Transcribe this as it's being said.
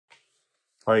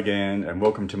Hi again, and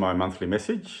welcome to my monthly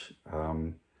message.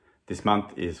 This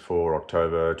month is for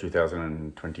October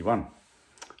 2021,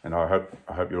 and I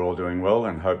hope you're all doing well,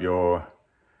 and hope you're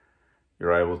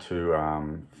able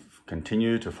to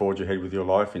continue to forge ahead with your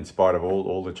life in spite of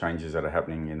all the changes that are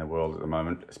happening in the world at the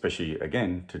moment, especially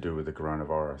again to do with the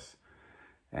coronavirus.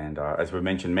 And as we've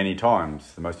mentioned many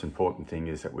times, the most important thing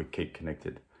is that we keep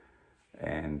connected,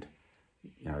 and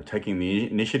taking the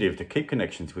initiative to keep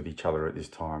connections with each other at this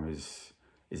time is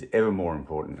ever more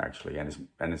important, actually, and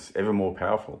it's ever more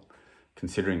powerful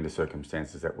considering the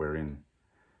circumstances that we're in.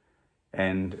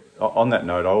 And on that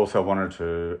note, I also wanted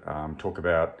to talk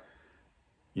about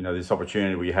this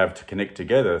opportunity we have to connect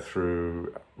together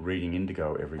through reading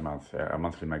Indigo every month, our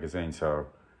monthly magazine. So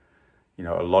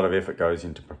a lot of effort goes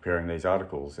into preparing these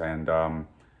articles, and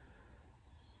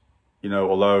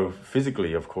although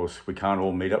physically, of course, we can't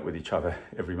all meet up with each other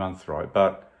every month, right?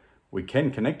 But we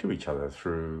can connect to each other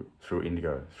through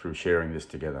Indigo, through sharing this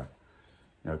together.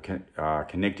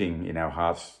 Connecting in our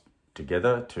hearts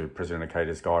together to President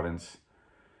Ikeda's guidance,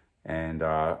 and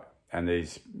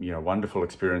these wonderful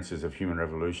experiences of human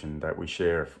revolution that we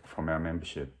share from our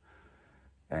membership,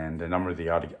 and a number of the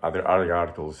other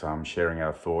articles sharing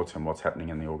our thoughts and what's happening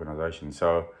in the organisation.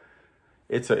 So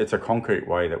it's a concrete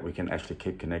way that we can actually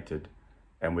keep connected,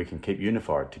 and we can keep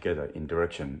unified together in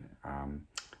direction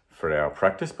for our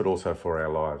practice, but also for our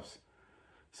lives.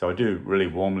 So I do really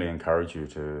warmly encourage you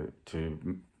to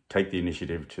take the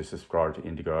initiative to subscribe to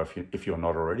Indigo if you're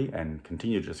not already, and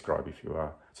continue to subscribe if you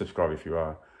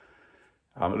are.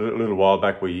 A little while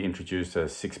back, we introduced a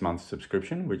 6-month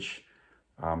subscription, which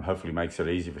hopefully makes it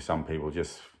easy for some people,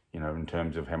 just in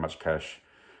terms of how much cash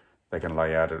they can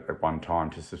lay out at one time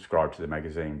to subscribe to the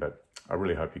magazine. But I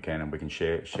really hope you can, and we can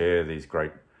share these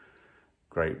great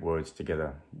words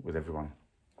together with everyone.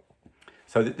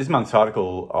 So this month's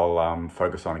article I'll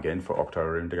focus on again for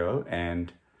October Indigo,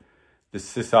 and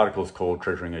this article is called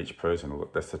Treasuring Each Person.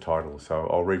 That's the title. So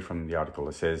I'll read from the article.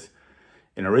 It says,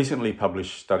 in a recently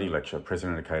published study lecture,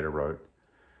 President Ikeda wrote,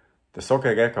 "The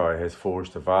Soka Gakkai has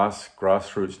forged a vast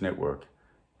grassroots network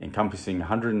encompassing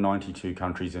 192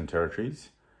 countries and territories,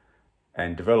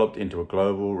 and developed into a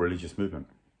global religious movement.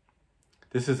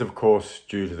 This is, of course,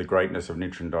 due to the greatness of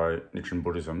Nichiren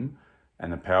Buddhism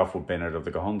and the powerful Bennett of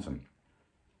the Gohonzon.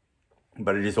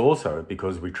 But it is also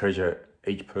because we treasure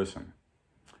each person.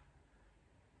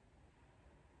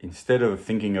 Instead of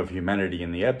thinking of humanity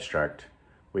in the abstract,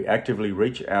 we actively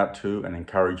reach out to and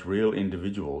encourage real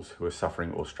individuals who are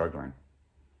suffering or struggling.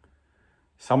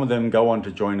 Some of them go on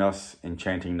to join us in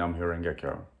chanting Nam Myoho Renge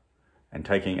Kyo and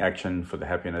taking action for the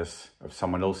happiness of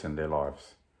someone else in their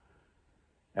lives.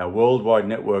 Our worldwide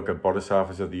network of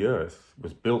bodhisattvas of the earth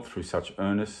was built through such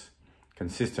earnest,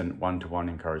 consistent one-to-one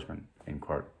encouragement," end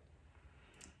quote.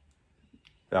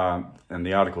 And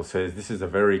the article says, this is a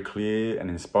very clear and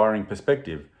inspiring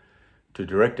perspective to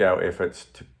direct our efforts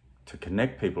to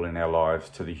connect people in our lives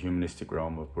to the humanistic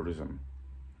realm of Buddhism.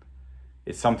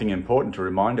 It's something important to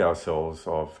remind ourselves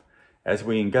of as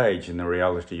we engage in the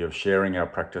reality of sharing our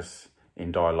practice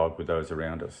in dialogue with those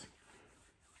around us.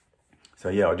 So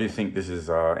yeah, I do think this is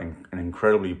an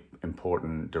incredibly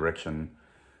important direction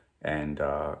and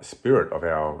spirit of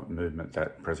our movement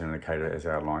that President Ikeda has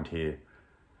outlined here.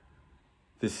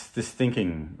 This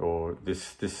thinking, or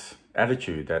this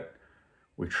attitude that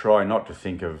we try not to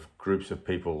think of groups of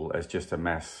people as just a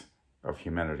mass of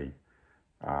humanity,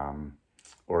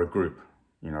 or a group,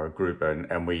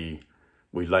 and we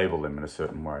label them in a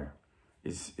certain way,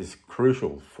 is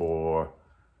crucial for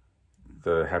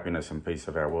the happiness and peace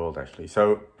of our world, actually.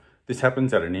 So this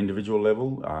happens at an individual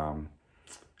level,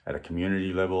 at a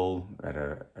community level, at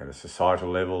a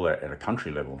societal level, at a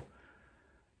country level.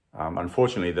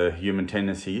 Unfortunately, the human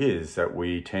tendency is that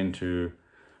we tend to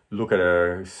look at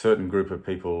a certain group of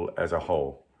people as a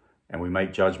whole, and we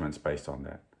make judgments based on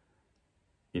that.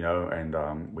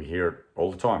 And we hear it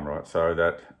all the time, right? So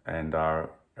that, and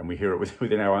we hear it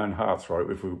within our own hearts, right?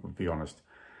 If we would be honest,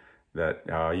 that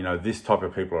this type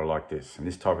of people are like this, and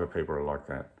this type of people are like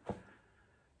that.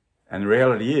 And the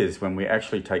reality is, when we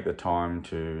actually take the time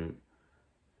to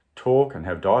talk and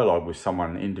have dialogue with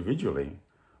someone individually,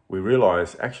 we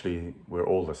realize actually we're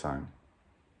all the same.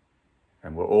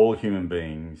 And we're all human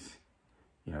beings,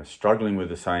 struggling with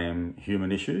the same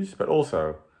human issues, but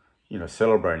also,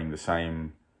 celebrating the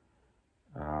same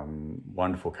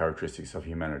wonderful characteristics of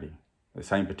humanity, the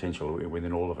same potential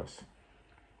within all of us.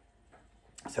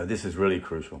 So this is really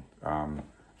crucial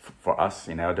for us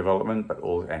in our development,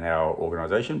 and our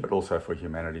organisation, but also for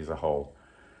humanity as a whole,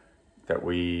 that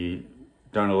we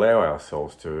don't allow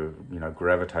ourselves to,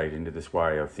 gravitate into this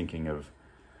way of thinking of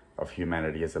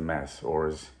humanity as a mass,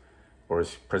 or or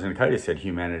as President Kato said,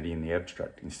 humanity in the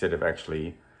abstract, instead of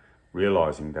actually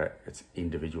realizing that it's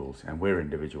individuals and we're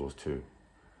individuals too.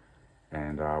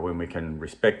 And when we can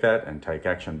respect that and take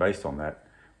action based on that,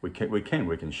 we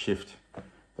can shift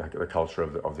the culture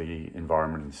of the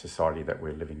environment and society that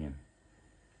we're living in.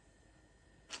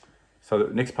 So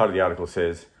the next part of the article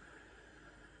says,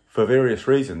 for various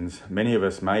reasons, many of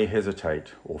us may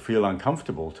hesitate or feel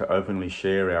uncomfortable to openly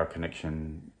share our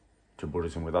connection to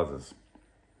Buddhism with others.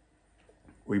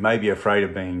 We may be afraid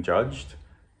of being judged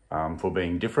for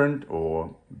being different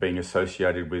or being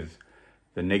associated with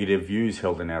the negative views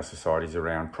held in our societies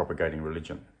around propagating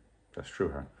religion. That's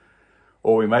true, huh?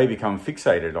 Or we may become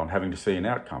fixated on having to see an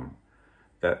outcome,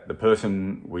 that the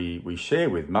person we share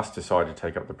with must decide to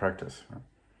take up the practice. Right?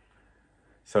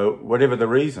 So whatever the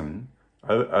reason,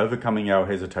 overcoming our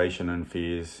hesitation and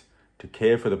fears to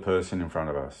care for the person in front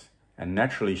of us and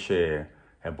naturally share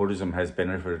how Buddhism has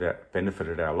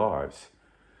benefited our lives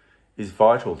is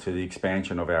vital to the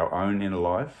expansion of our own inner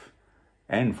life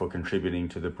and for contributing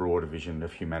to the broader vision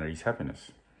of humanity's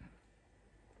happiness.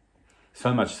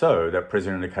 So much so that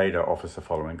President Ikeda offers the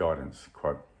following guidance,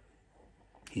 quote,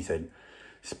 he said,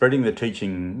 spreading the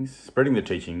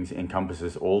teachings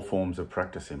encompasses all forms of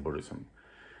practice in Buddhism.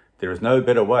 There is no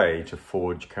better way to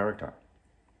forge character.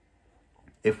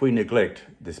 If we neglect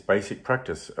this basic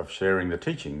practice of sharing the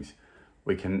teachings,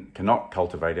 we cannot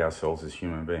cultivate ourselves as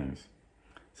human beings.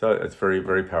 So it's very,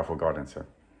 very powerful guidance.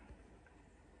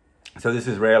 So this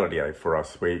is reality for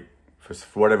us.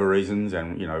 For whatever reasons,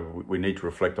 and we need to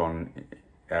reflect on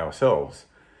ourselves,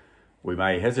 we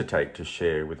may hesitate to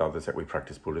share with others that we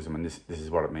practice Buddhism, and this is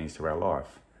what it means to our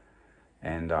life.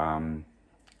 And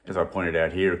as I pointed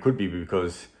out here, it could be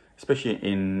because, especially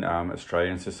in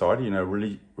Australian society,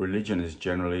 religion is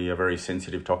generally a very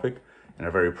sensitive topic and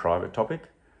a very private topic.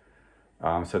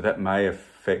 So that may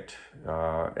affect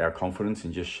our confidence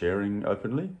in just sharing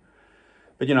openly.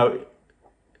 But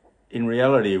in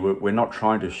reality, we're not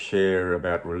trying to share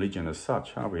about religion as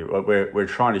such, are we? We're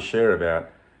trying to share about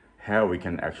how we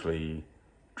can actually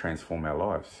transform our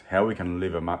lives, how we can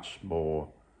live a much more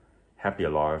happier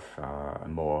life, a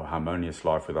more harmonious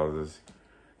life with others,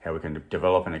 how we can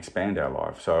develop and expand our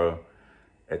life. So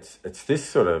it's this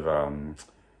sort of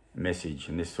message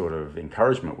and this sort of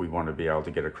encouragement we want to be able to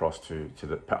get across to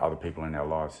the other people in our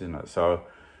lives, isn't it? So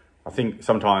I think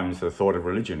sometimes the thought of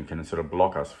religion can sort of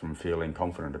block us from feeling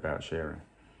confident about sharing.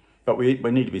 But we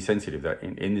need to be sensitive that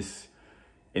in this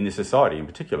society in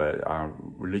particular,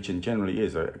 religion generally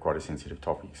is quite a sensitive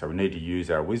topic. So we need to use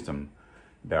our wisdom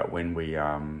about when we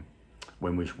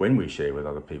share with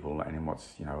other people and in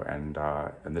what's and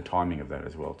the timing of that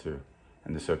as well too,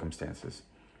 and the circumstances.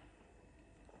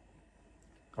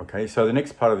 Okay, so the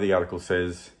next part of the article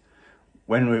says,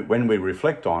 when we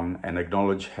reflect on and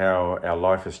acknowledge how our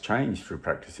life has changed through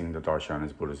practicing the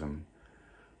Daishonin's Buddhism,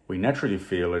 we naturally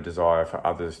feel a desire for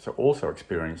others to also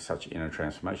experience such inner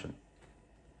transformation.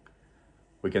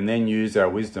 We can then use our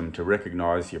wisdom to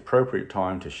recognize the appropriate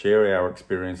time to share our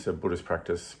experience of Buddhist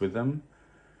practice with them,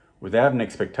 without an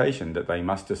expectation that they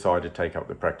must decide to take up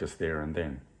the practice there and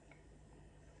then.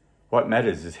 What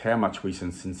matters is how much we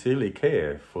sincerely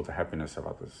care for the happiness of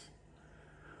others.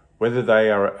 Whether they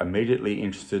are immediately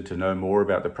interested to know more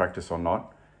about the practice or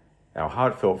not, our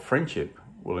heartfelt friendship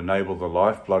will enable the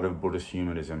lifeblood of Buddhist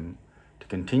humanism to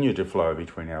continue to flow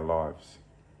between our lives.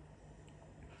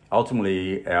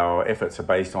 Ultimately, our efforts are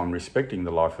based on respecting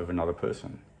the life of another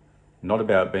person, not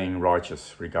about being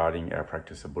righteous regarding our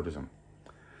practice of Buddhism.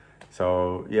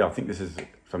 So, I think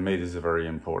for me, this is a very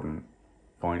important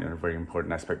point and a very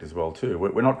important aspect as well too.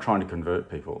 We're not trying to convert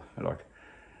people.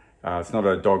 It's not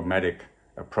a dogmatic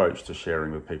approach to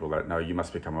sharing with people that, no, you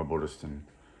must become a Buddhist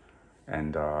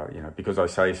and because I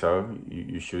say so,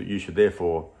 you should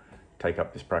therefore take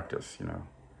up this practice.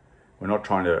 We're not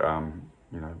trying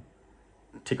to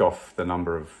tick off the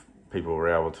number of people who are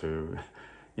able to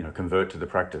convert to the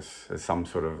practice as some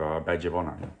sort of badge of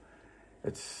honor.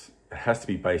 It has to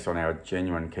be based on our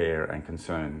genuine care and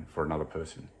concern for another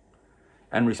person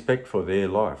and respect for their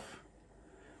life,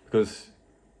 because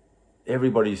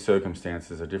everybody's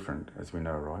circumstances are different, as we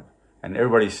know, right? And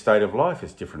everybody's state of life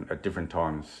is different at different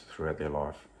times throughout their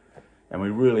life. And we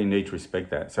really need to respect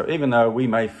that. So even though we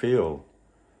may feel,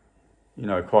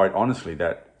 quite honestly,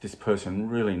 that this person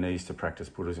really needs to practice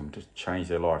Buddhism to change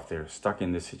their life, they're stuck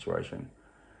in this situation,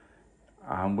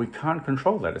 we can't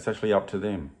control that. It's actually up to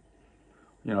them.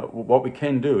 What we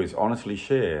can do is honestly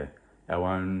share our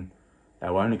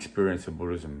own experience of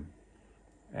Buddhism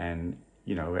and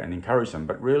encourage them.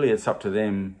 But really it's up to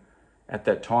them at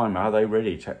that time. Are they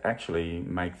ready to actually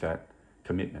make that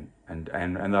commitment? And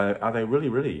are they really,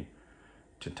 really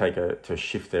to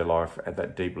shift their life at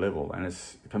that deep level, and it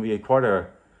can be quite a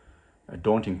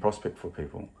daunting prospect for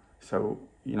people. So,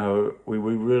 you know, we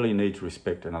really need to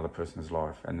respect another person's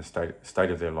life and the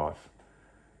state of their life.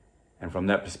 And from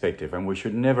that perspective, and we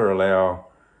should never allow,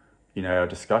 you know, our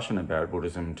discussion about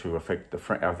Buddhism to affect the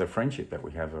friendship that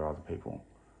we have with other people.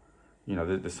 You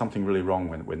know, there's something really wrong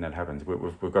when that happens. We've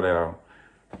got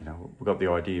we've got the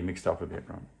idea mixed up a bit,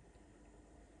 right?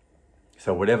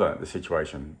 So whatever the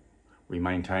situation, we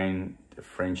maintain a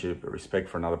friendship, a respect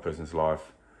for another person's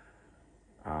life.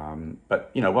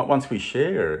 But, you know, once we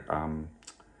share,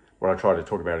 what I try to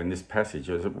talk about in this passage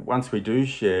is that once we do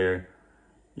share,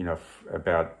 you know,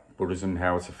 about Buddhism,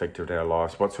 how it's affected our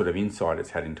lives, what sort of insight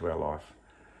it's had into our life,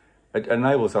 it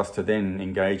enables us to then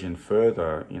engage in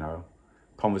further, you know,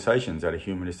 conversations at a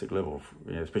humanistic level,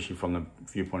 you know, especially from the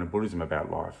viewpoint of Buddhism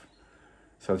about life.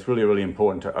 So it's really, really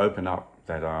important to open up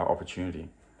that opportunity.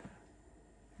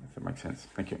 If that makes sense.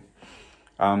 Thank you.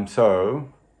 So,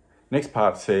 next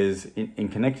part says, in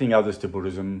connecting others to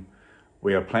Buddhism,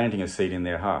 we are planting a seed in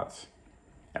their hearts,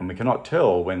 and we cannot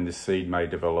tell when this seed may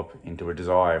develop into a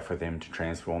desire for them to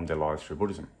transform their lives through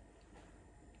Buddhism.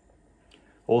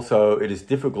 Also, it is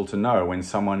difficult to know when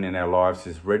someone in our lives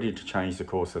is ready to change the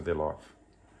course of their life.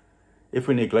 If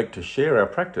we neglect to share our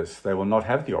practice, they will not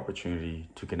have the opportunity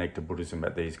to connect to Buddhism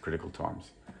at these critical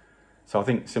times. So I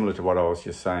think similar to what I was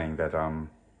just saying, that,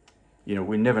 you know,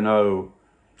 we never know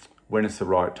when it's the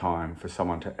right time for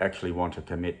someone to actually want to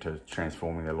commit to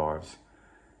transforming their lives.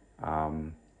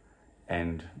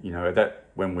 And, you know, that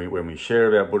when we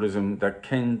share about Buddhism,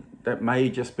 that may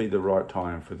just be the right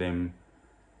time for them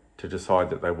to decide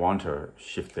that they want to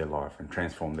shift their life and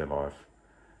transform their life.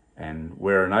 And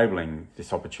we're enabling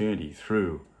this opportunity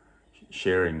through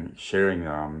sharing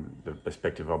the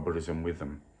perspective of Buddhism with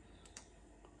them.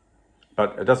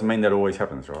 But it doesn't mean that always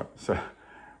happens, right? So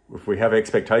if we have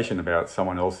expectation about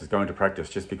someone else is going to practice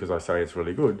just because I say it's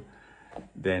really good,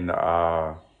 then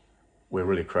we're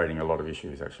really creating a lot of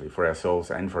issues, actually, for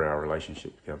ourselves and for our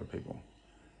relationship with the other people.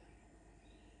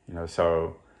 You know,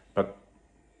 so, but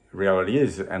the reality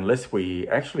is, unless we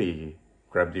actually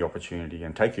grab the opportunity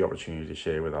and take the opportunity to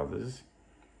share with others,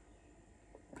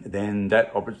 then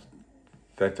that opportunity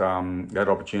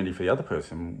for the other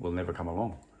person will never come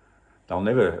along. They'll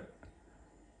never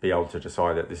be able to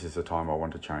decide that this is the time I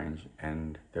want to change,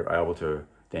 and they're able to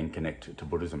then connect to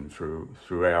Buddhism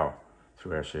through our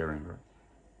sharing. Right?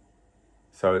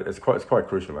 So it's quite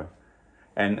crucial. Eh?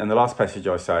 And the last passage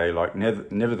I say, like,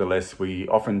 nevertheless, we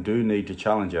often do need to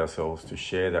challenge ourselves to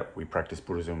share that we practice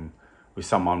Buddhism with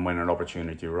someone when an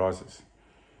opportunity arises.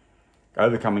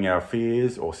 Overcoming our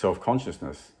fears or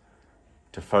self-consciousness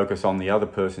to focus on the other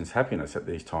person's happiness at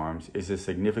these times is a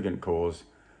significant cause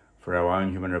for our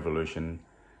own human evolution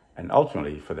and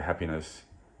ultimately for the happiness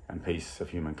and peace of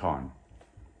humankind.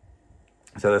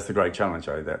 So that's the great challenge,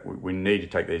 that we need to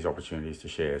take these opportunities to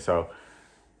share. So,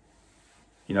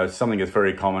 you know, something that's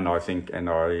very common, I think, and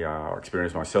I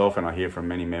experience myself and I hear from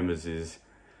many members is,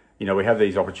 you know, we have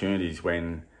these opportunities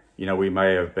when, you know, we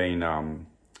may have been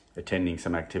attending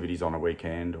some activities on a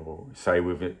weekend, or say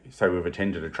we've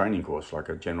attended a training course, like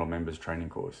a general members training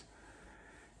course.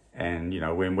 And, you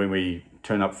know, when we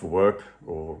turn up for work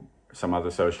or some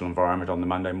other social environment on the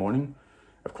Monday morning,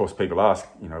 of course people ask,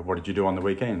 you know, what did you do on the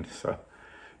weekend?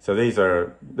 So these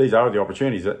are the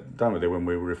opportunities that, don't we, when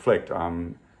we reflect,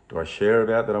 do I share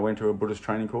about that I went to a Buddhist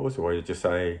training course, or I just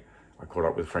say I caught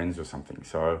up with friends or something?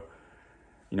 So,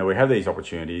 you know, we have these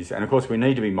opportunities, and of course we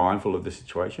need to be mindful of the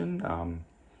situation.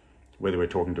 Whether we're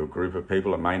talking to a group of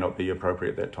people, it may not be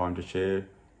appropriate at that time to share.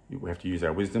 We have to use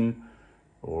our wisdom,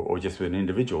 or just with an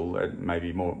individual, it may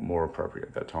be more appropriate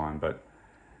at that time. But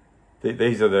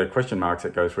these are the question marks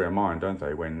that go through our mind, don't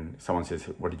they, when someone says,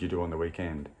 what did you do on the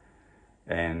weekend?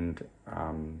 And,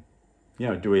 you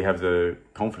know, do we have the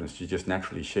confidence to just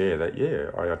naturally share that,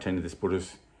 yeah, I attended this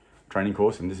Buddhist training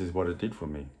course and this is what it did for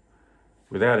me,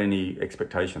 without any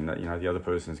expectation that, you know, the other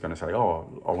person is going to say,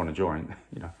 oh, I want to join,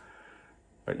 you know.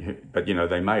 But you know,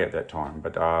 they may at that time.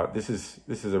 But this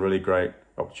is a really great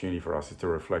opportunity for us to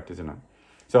reflect, isn't it?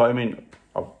 So, I mean,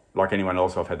 like anyone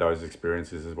else, I've had those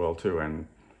experiences as well too. And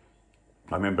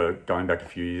I remember going back a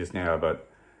few years now, but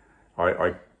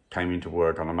I came into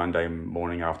work on a Monday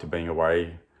morning after being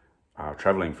away,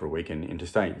 travelling for a week in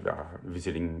interstate,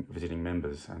 visiting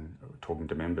members and talking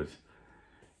to members.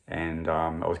 And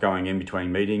I was going in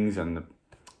between meetings, and the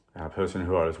person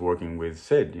who I was working with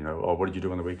said, you know, oh, what did you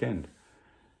do on the weekend?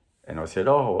 And I said,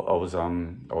 oh, I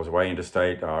was away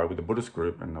interstate with a Buddhist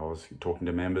group, and I was talking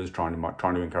to members, trying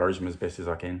to encourage them as best as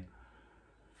I can.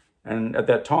 And at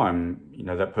that time, you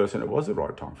know, that person, it was the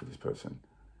right time for this person.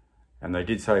 And they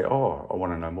did say, oh, I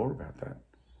want to know more about that.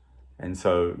 And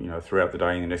so, you know, throughout the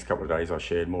day, in the next couple of days, I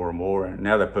shared more and more. And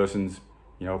now that person's,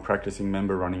 you know, a practicing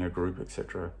member, running a group,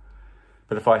 etc.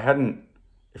 But if I hadn't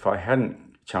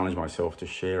challenged myself to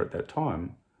share at that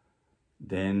time,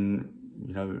 then,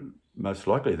 you know, most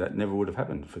likely that never would have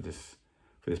happened for this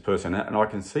person. And I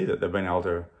can see that they've been able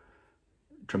to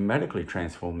dramatically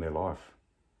transform their life,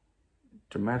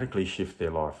 dramatically shift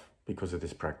their life because of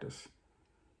this practice.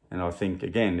 And I think,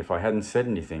 again, if I hadn't said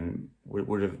anything,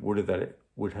 would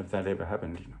have that ever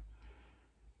happened? You know?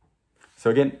 So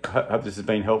again, I hope this has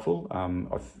been helpful.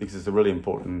 I think this is a really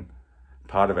important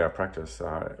part of our practice,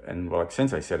 and like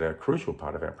Sensei said, a crucial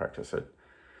part of our practice.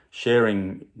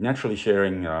 Naturally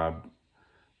sharing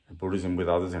Buddhism with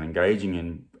others and engaging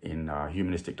in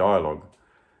humanistic dialogue.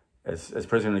 As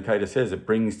President Ikeda says, it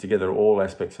brings together all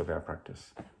aspects of our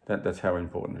practice. That's how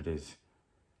important it is.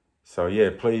 So yeah,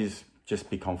 please just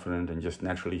be confident and just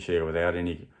naturally share without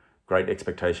any great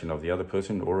expectation of the other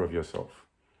person or of yourself.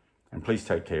 And please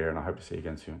take care, and I hope to see you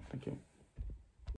again soon. Thank you.